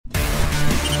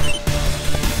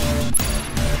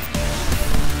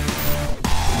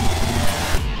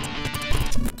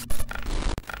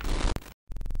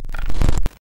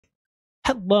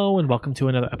Hello and welcome to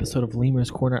another episode of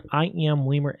Lemur's Corner. I am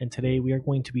Lemur and today we are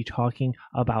going to be talking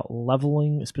about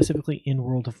leveling, specifically in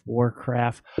World of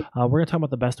Warcraft. We're going to talk about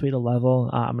the best way to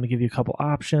level. I'm going to give you a couple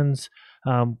options,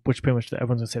 which pretty much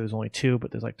everyone's going to say there's only two,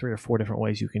 but there's like 3 or 4 different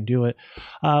ways you can do it.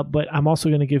 But I'm also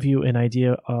going to give you an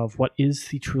idea of what is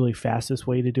the truly fastest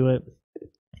way to do it.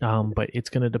 But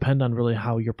it's going to depend on really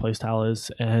how your playstyle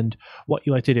is and what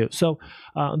you like to do. So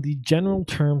the general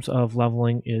terms of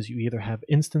leveling is you either have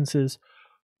instances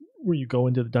where you go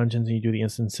into the dungeons and you do the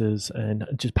instances and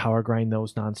just power grind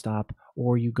those nonstop,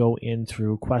 or you go in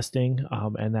through questing,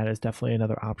 and that is definitely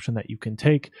another option that you can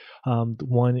take.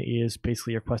 One is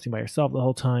basically you're questing by yourself the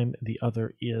whole time. The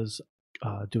other is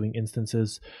doing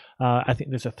instances. I think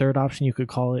there's a third option you could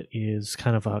call it, is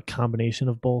kind of a combination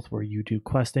of both, where you do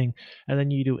questing and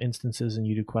then you do instances and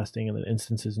you do questing and then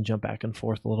instances and jump back and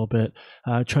forth a little bit,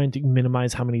 trying to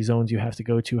minimize how many zones you have to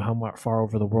go to, how far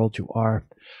over the world you are.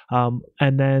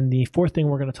 And then the fourth thing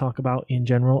we're going to talk about in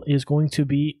general is going to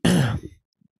be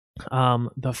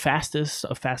the fastest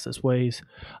of fastest ways.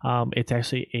 It's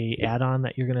actually a add-on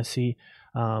that you're going to see,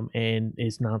 and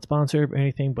is non-sponsored or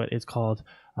anything, but it's called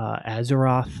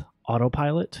Azeroth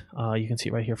Autopilot. You can see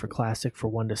it right here for Classic for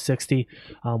 1 to 60.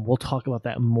 We'll talk about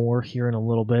that more here in a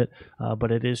little bit,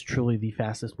 but it is truly the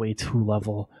fastest way to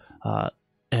level.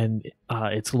 And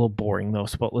it's a little boring though,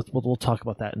 so we'll talk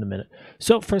about that in a minute.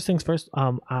 So first things first,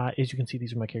 as you can see,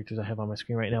 these are my characters I have on my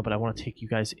screen right now, but I want to take you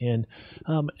guys in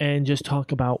and just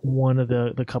talk about one of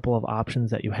the couple of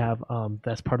options that you have.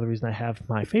 That's part of the reason I have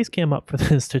my face cam up for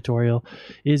this tutorial,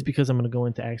 is because I'm going to go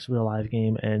into actually a live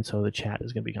game, and so the chat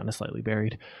is going to be kind of slightly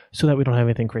buried so that we don't have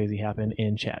anything crazy happen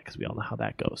in chat, because we all know how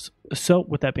that goes. So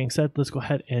with that being said, let's go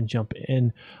ahead and jump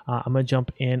in. I'm going to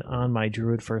jump in on my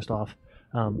druid first off.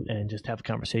 And just have a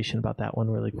conversation about that one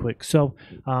really quick. So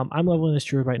I'm leveling this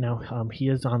druid right now. He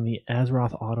is on the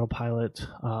Azeroth autopilot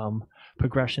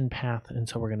progression path, and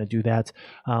so we're going to do that.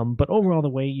 But overall, the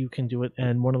way you can do it,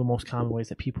 and one of the most common ways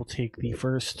that people take the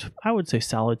first, I would say,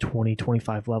 solid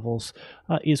 20-25 levels,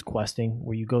 is questing,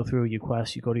 where you go through, you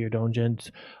quest, you go to your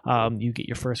dungeons, you get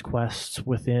your first quests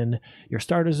within your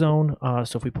starter zone.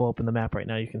 So if we pull open the map right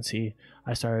now, you can see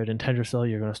I started in Tendrasil.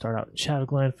 You're going to start out in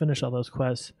Shadowglen, finish all those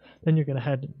quests, then you're going to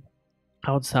head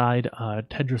outside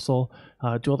Tendrasil,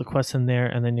 do all the quests in there,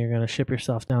 and then you're going to ship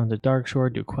yourself down to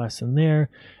Darkshore, do quests in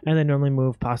there, and then normally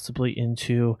move possibly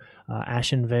into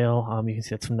Ashen Vale. You can see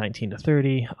that's from 19 to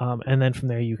 30, and then from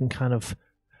there you can kind of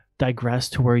digress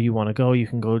to where you want to go. You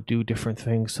can go do different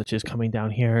things, such as coming down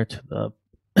here to the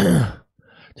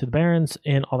to the Barrens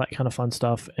and all that kind of fun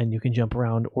stuff, and you can jump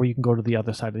around, or you can go to the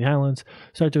other side of the islands,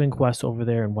 start doing quests over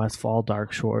there in Westfall,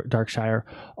 Darkshire,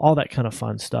 all that kind of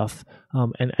fun stuff,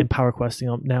 and power questing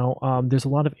them. Now, there's a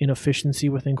lot of inefficiency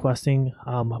within questing,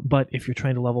 but if you're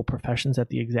trying to level professions at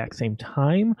the exact same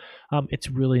time, it's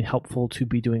really helpful to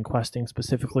be doing questing,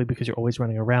 specifically because you're always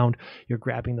running around, you're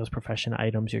grabbing those profession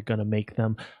items, you're going to make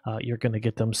them, you're going to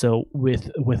get them. So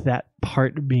with that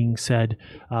part being said,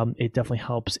 it definitely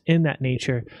helps in that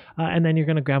nature. And then you're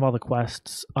going to grab all the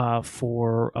quests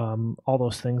for all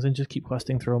those things and just keep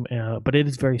questing through them. But it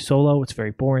is very solo, it's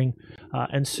very boring,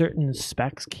 and certain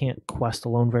specs can't quest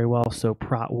alone very well. So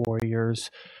prot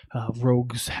warriors,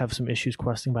 rogues have some issues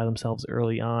questing by themselves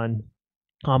early on.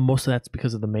 Most of that's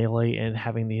because of the melee and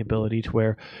having the ability to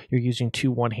where you're using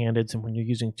 2 one-handeds, and when you're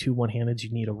using 2 one-handeds,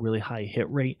 you need a really high hit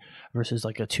rate versus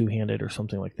like a 2-handed or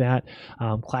something like that.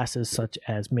 Classes such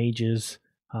as mages,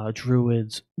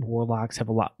 druids, warlocks have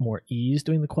a lot more ease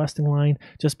doing the questing line,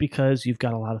 just because you've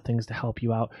got a lot of things to help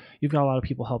you out. You've got a lot of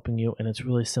people helping you, and it's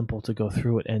really simple to go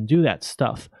through it and do that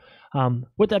stuff.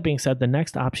 With that being said, the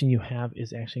next option you have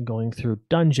is actually going through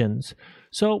dungeons.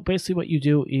 So basically what you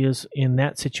do is, in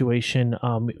that situation,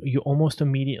 you almost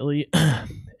immediately,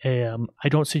 I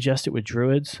don't suggest it with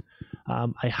druids.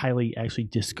 I highly actually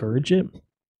discourage it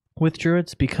with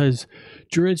druids, because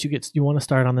druids, you want to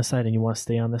start on this side and you want to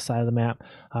stay on this side of the map,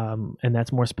 and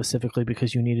that's more specifically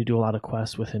because you need to do a lot of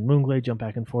quests within Moonglade, jump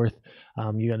back and forth.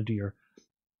 You got to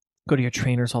go to your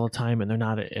trainers all the time, and they're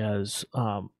not as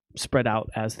spread out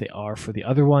as they are for the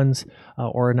other ones,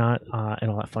 or not,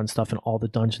 and all that fun stuff, and all the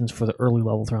dungeons for the early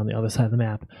levels are on the other side of the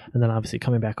map, and then obviously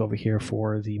coming back over here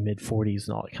for the mid 40s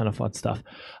and all that kind of fun stuff.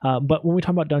 But when we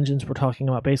talk about dungeons, we're talking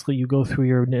about basically you go through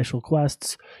your initial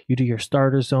quests, you do your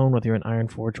starter zone, whether you're in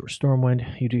Ironforge or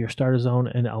Stormwind, you do your starter zone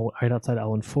and right outside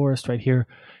Elven Forest right here.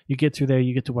 You get through there,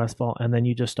 you get to Westfall, and then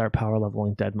you just start power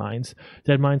leveling Dead Mines.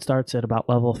 Dead Mines starts at about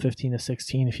level 15 to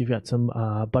 16. If you've got some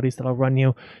buddies that'll run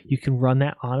you, you can run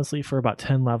that honestly for about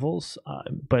 10 levels.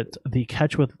 But the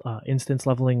catch with instance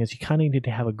leveling is you kind of need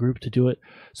to have a group to do it.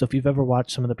 So if you've ever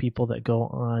watched some of the people that go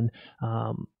on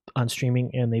on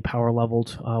streaming, and they power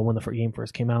leveled when the game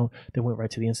first came out. They went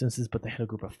right to the instances, but they had a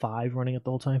group of 5 running it the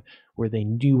whole time, where they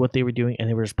knew what they were doing and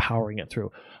they were just powering it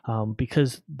through.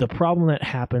 Because the problem that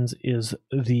happens is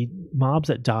the mobs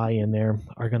that die in there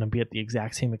are going to be at the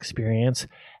exact same experience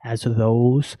as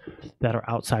those that are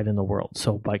outside in the world.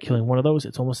 So by killing one of those,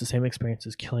 it's almost the same experience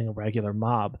as killing a regular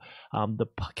mob. The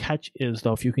catch is,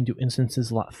 though, if you can do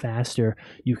instances a lot faster,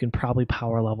 you can probably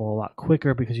power level a lot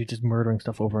quicker because you're just murdering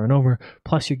stuff over and over.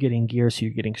 Plus you're getting gear, so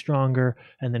you're getting stronger,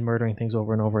 and then murdering things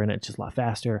over and over, and it's just a lot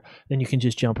faster. Then you can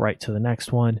just jump right to the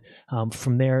next one.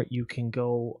 From there you can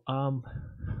go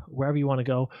wherever you want to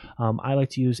go. I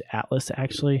like to use Atlas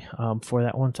actually for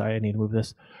that one. Sorry, I need to move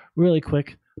this really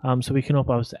quick. So we can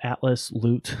open up Atlas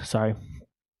loot. Sorry,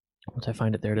 once I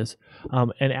find it, there it is.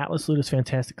 And Atlas loot is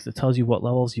fantastic because it tells you what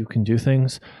levels you can do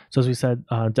things. So as we said,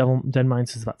 Dead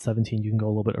Mines is about 17. You can go a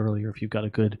little bit earlier if you've got a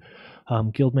good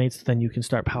guildmates. Then you can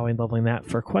start powering leveling that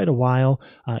for quite a while.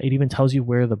 It even tells you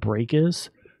where the break is.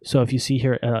 So if you see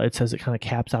here, it says it kind of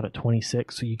caps out at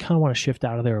 26. So you kind of want to shift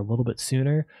out of there a little bit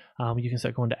sooner. You can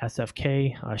start going to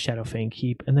SFK, Shadowfang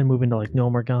Keep, and then move into like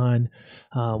Gnomergon,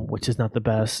 which is not the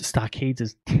best. Stockades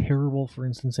is terrible for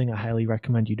instancing. I highly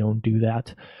recommend you don't do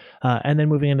that. And then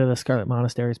moving into the Scarlet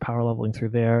Monasteries, power leveling through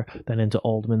there, then into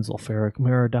Oldman's Zulfaric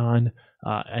Miradon,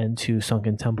 and to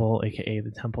Sunken Temple, aka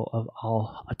the Temple of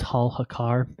Atal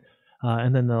Hakar,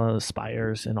 and then the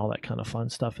spires and all that kind of fun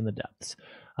stuff in the depths.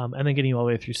 And then getting you all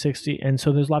the way through 60. And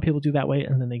so there's a lot of people do that way,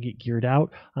 and then they get geared out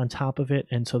on top of it.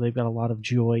 And so they've got a lot of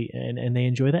joy, and they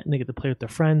enjoy that, and they get to play with their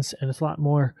friends, and it's a lot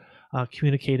more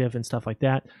communicative and stuff like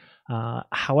that.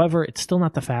 However, it's still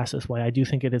not the fastest way. I do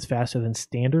think it is faster than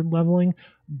standard leveling,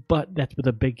 but that's with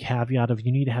a big caveat of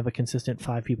you need to have a consistent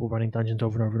 5 people running dungeons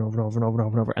over and over and over and over and over and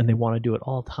over and over, and they want to do it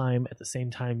all time at the same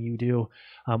time you do.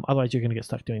 Otherwise, you're going to get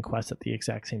stuck doing quests at the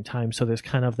exact same time. So there's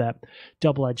kind of that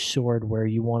double-edged sword where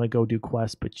you want to go do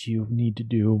quests, but you need to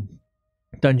do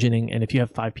dungeoning, and if you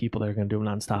have 5 people, they're going to do it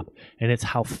nonstop. And it's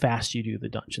how fast you do the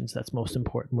dungeons that's most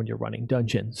important when you're running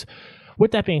dungeons.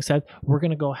 With that being said, we're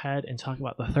going to go ahead and talk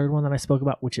about the third one that I spoke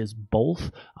about, which is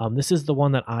both. This is the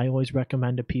one that I always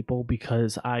recommend to people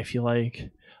because I feel like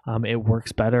it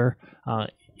works better.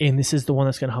 And this is the one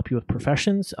that's going to help you with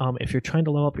professions. If you're trying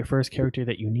to level up your first character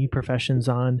that you need professions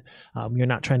on, you're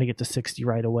not trying to get to 60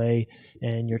 right away,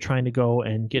 and you're trying to go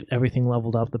and get everything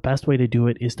leveled up, the best way to do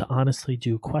it is to honestly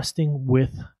do questing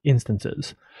with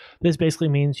instances. This basically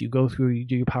means you go through, you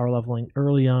do your power leveling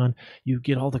early on, you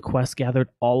get all the quests gathered,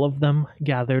 all of them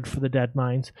gathered for the Dead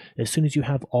Mines. As soon as you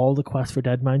have all the quests for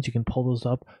Dead Mines, you can pull those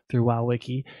up through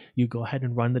WoWWiki. You go ahead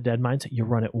and run the Dead Mines. You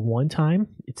run it one time.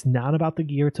 It's not about the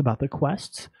gear, it's about the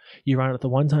quests. You run it the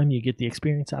one time, you get the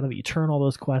experience out of it, you turn all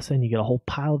those quests in, you get a whole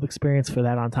pile of experience for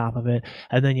that on top of it,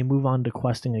 and then you move on to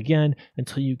questing again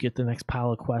until you get the next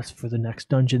pile of quests for the next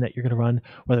dungeon that you're going to run,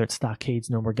 whether it's Stockades,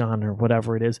 Gnomergon, or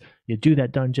whatever it is. You do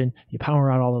that dungeon, you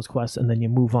power out all those quests, and then you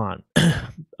move on.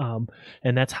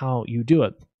 And that's how you do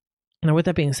it. Now, with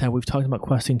that being said, we've talked about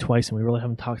questing twice, and we really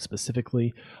haven't talked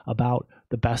specifically about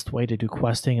the best way to do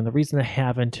questing. And the reason I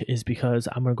haven't is because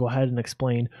I'm going to go ahead and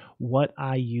explain what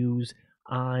I use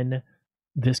on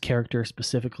this character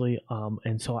specifically,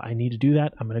 and so I need to do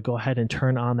that. I'm going to go ahead and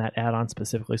turn on that add-on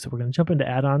specifically. So we're going to jump into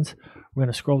add-ons. We're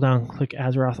going to scroll down, click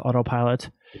Azeroth Autopilot,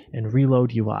 and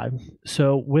reload UI.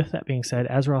 So with that being said,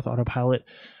 Azeroth Autopilot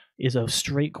is a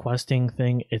straight questing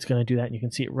thing. It's going to do that, and you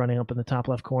can see it running up in the top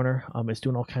left corner. It's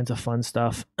doing all kinds of fun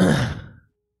stuff.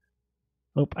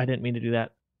 Oh, I didn't mean to do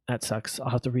that. That sucks. I'll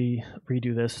have to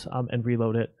redo this and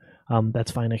reload it.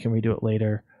 That's fine. I can redo it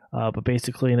later. But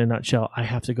basically, in a nutshell, I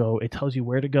have to go. It tells you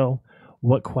where to go,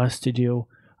 what quests to do,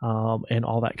 and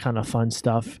all that kind of fun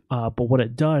stuff. But what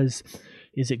it does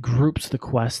is it groups the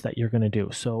quests that you're going to do.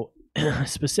 So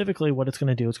specifically what it's going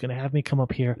to do, it's going to have me come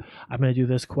up here. I'm going to do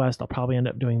this quest. I'll probably end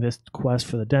up doing this quest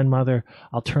for the Den Mother.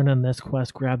 I'll turn on this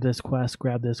quest, grab this quest,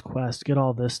 get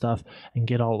all this stuff, and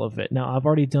get all of it. Now, I've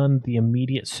already done the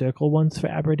immediate circle ones for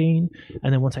Aberdeen,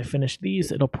 and then once I finish these,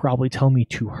 it'll probably tell me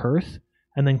to Hearth,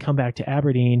 and then come back to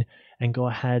Aberdeen and go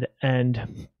ahead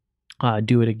and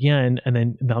do it again, and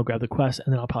then I'll grab the quest,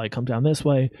 and then I'll probably come down this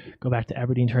way, go back to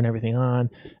Aberdeen, turn everything on,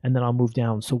 and then I'll move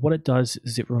down. So what it does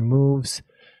is it removes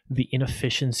the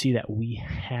inefficiency that we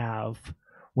have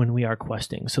when we are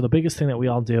questing. So the biggest thing that we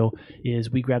all do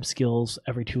is we grab skills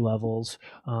every 2 levels.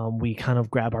 We kind of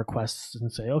grab our quests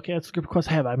and say, okay, that's a group of quests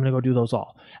I have. I'm going to go do those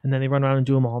all. And then they run around and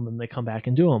do them all, and then they come back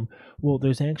and do them. Well,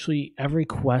 there's actually every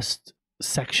quest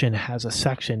section has a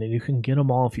section, and you can get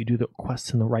them all if you do the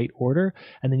quests in the right order,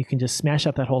 and then you can just smash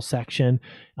out that whole section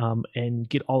and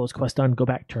get all those quests done, go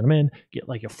back, turn them in, get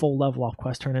like your full level off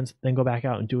quest turn-ins, then go back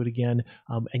out and do it again,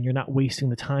 and you're not wasting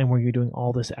the time where you're doing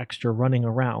all this extra running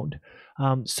around.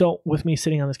 So with me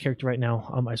sitting on this character right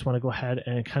now, I just want to go ahead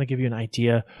and kind of give you an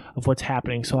idea of what's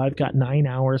happening. So I've got 9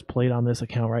 hours played on this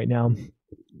account right now.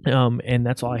 And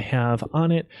that's all I have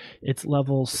on it. It's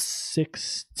level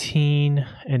 16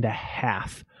 and a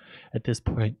half at this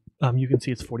point. You can see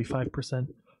it's 45%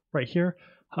 right here.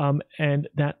 And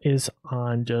that is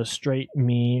on just straight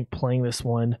me playing this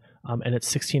one. And it's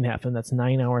 16 and a half, and that's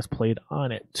 9 hours played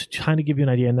on it, to kind of give you an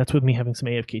idea. And that's with me having some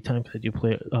AFK time, because I do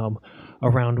play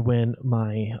around when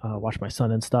watch my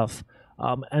son and stuff.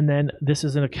 And then this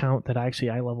is an account that I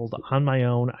leveled on my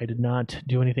own. I did not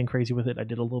do anything crazy with it. I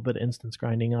did a little bit of instance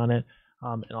grinding on it,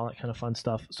 and all that kind of fun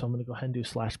stuff. So I'm going to go ahead and do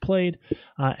 /played,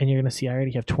 and you're going to see I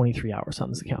already have 23 hours on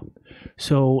this account.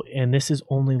 So, and this is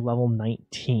only level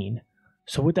 19.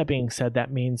 So with that being said,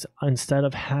 that means instead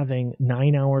of having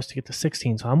 9 hours to get to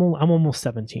 16, so I'm almost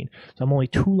 17. So I'm only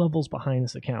 2 levels behind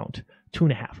this account,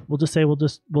 2.5. We'll just say we'll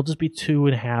just be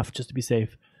 2.5 just to be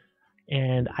safe.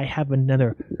 And I have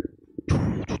another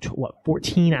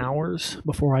 14 hours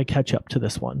before I catch up to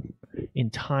this one in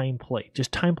time played,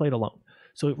 just time played alone.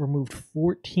 So it removed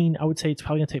 14. I would say it's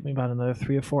probably gonna take me about another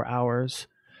 3 or 4 hours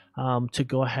to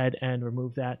go ahead and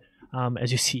remove that.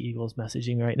 As you see, Eagle's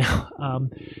messaging right now.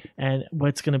 And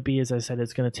what's going to be, as I said,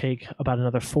 it's going to take about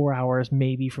another 4 hours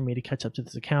maybe for me to catch up to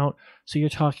this account. So you're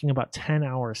talking about 10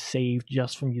 hours saved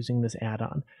just from using this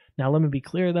add-on. Now, let me be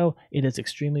clear, though, it is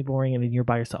extremely boring, and you're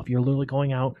by yourself. You're literally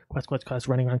going out, quest,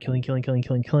 running around, killing.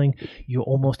 You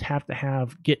almost have to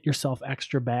get yourself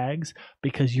extra bags,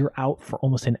 because you're out for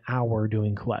almost an hour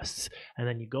doing quests. And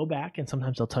then you go back, and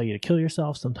sometimes they'll tell you to kill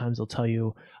yourself. Sometimes they'll tell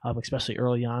you, especially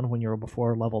early on when you're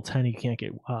before level 10, you can't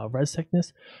get res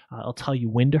sickness. I'll tell you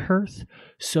when to hearth.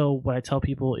 So what I tell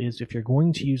people is, if you're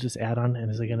going to use this add-on,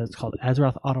 and again, it's called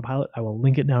Azeroth Autopilot. I will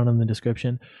link it down in the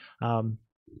description.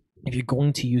 If you're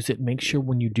going to use it, make sure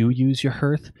when you do use your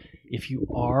hearth, if you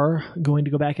are going to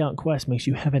go back out and quest, make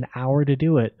sure you have an hour to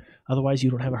do it. Otherwise,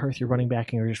 you don't have a hearth, you're running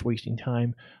back and you're just wasting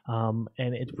time. And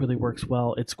it really works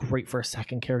well. It's great for a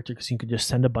second character, because you can just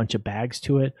send a bunch of bags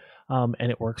to it,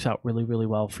 and it works out really, really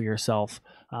well for yourself.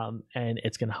 And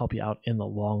it's going to help you out in the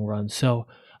long run. So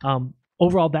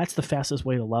overall, that's the fastest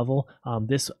way to level.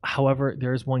 However,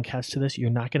 there is one catch to this.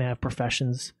 You're not going to have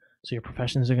professions. So your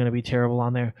professions are going to be terrible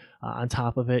on there. On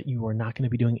top of it, you are not going to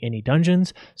be doing any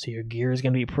dungeons, so your gear is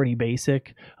going to be pretty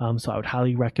basic. So I would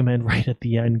highly recommend right at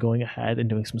the end going ahead and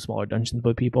doing some smaller dungeons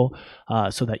with people,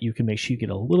 so that you can make sure you get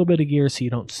a little bit of gear so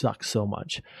you don't suck so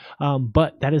much.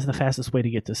 But that is the fastest way to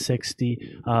get to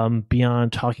 60.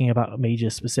 Beyond talking about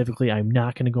mages specifically, I'm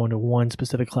not going to go into one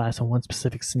specific class and one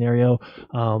specific scenario,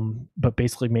 but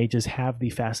basically mages have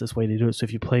the fastest way to do it. So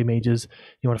if you play mages,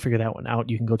 you want to figure that one out,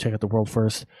 you can go check out the world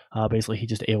first. Basically, he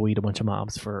just AoE'd a bunch of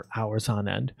mobs for hours on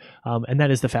end. And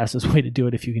that is the fastest way to do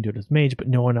it if you can do it as mage, but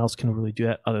no one else can really do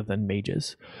that other than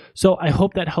mages. So I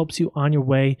hope that helps you on your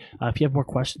way. If you have more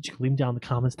questions, you can leave them down in the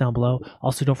comments down below.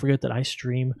 Also, don't forget that I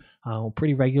stream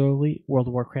pretty regularly World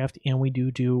of Warcraft, and we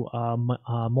do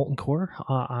Molten Core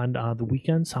on the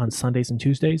weekends, on Sundays and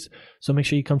Tuesdays. So make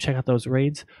sure you come check out those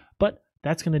raids. But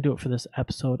that's going to do it for this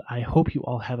episode. I hope you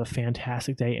all have a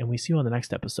fantastic day, and we see you on the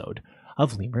next episode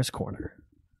of Lemur's Corner.